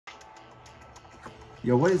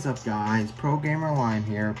Yo, what is up guys? Pro Gamer Lime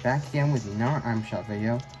here, back again with another item shop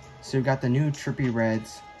video. So we got the new Trippie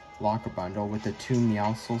Reds locker bundle with the 2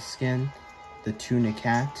 Meowscles skin, the Tuna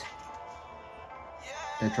Cat,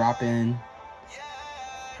 the drop-in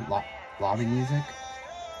lobby music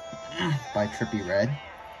by Trippie Red,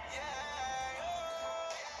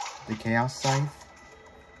 the Chaos Scythe,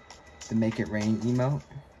 the Make It Rain emote,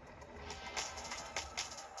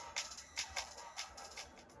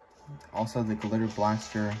 also the Glitter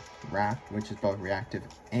Blaster wrap, which is both reactive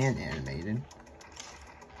and animated.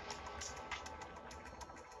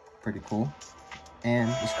 Pretty cool. And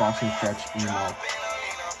the Squash and Stretch emote.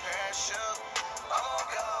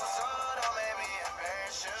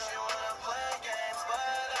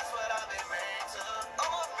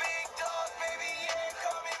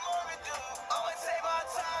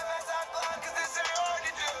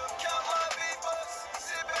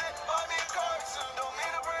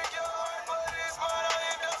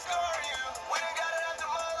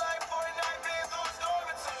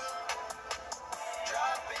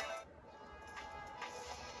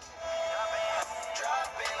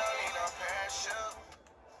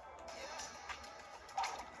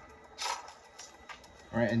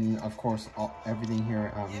 Alright, and of course, everything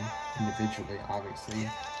here individually, obviously.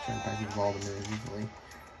 Trying to package all of them individually.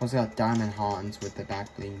 Also got Diamond Hans with the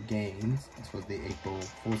back bling gains. This was the April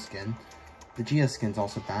Fool skin. The GS skin's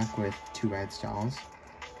also back with 2 ad styles.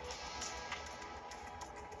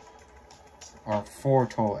 Or 4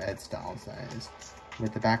 total ed styles, that is.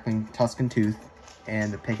 With the back bling Tuscan Tooth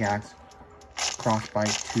and the pickaxe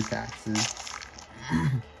Crossbite Tooth Axes.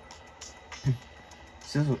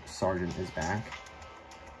 Sizzle Sergeant is back.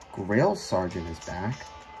 Grail Sergeant is back.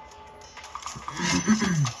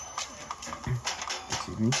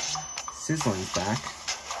 Excuse me. Sizzling's back.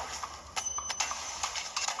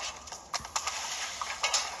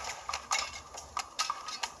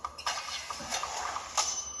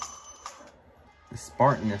 The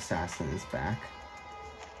Spartan Assassin is back.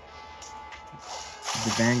 The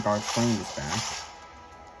Vanguard Flame is back.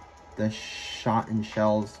 The Shot and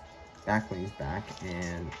Shells Backwing is back.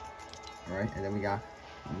 And alright, and then we got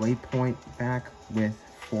Waypoint back with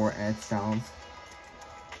 4 ad styles.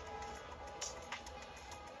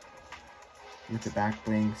 With the back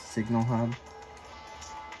bling Signal Hub.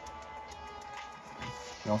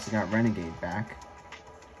 We also got Renegade back.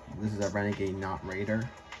 This is a Renegade Not Raider.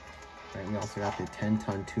 Right, we also got the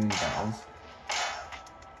 10-ton Tune Bells.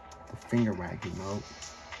 The Finger Wag emote.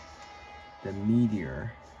 The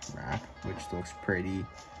Meteor wrap, which looks pretty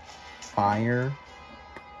fire.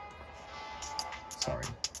 Sorry.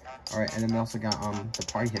 Alright, and then we also got the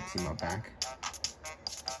Party Hits emote back.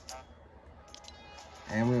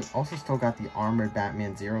 And we also still got the Armored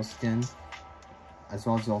Batman Zero skin. As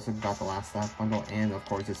well as we also got the Last Lap bundle. And of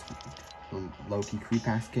course this Loki Crew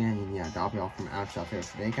Pack skin. And yeah, that'll be all from Out Shop here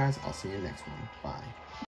today, guys. I'll see you next one. Bye.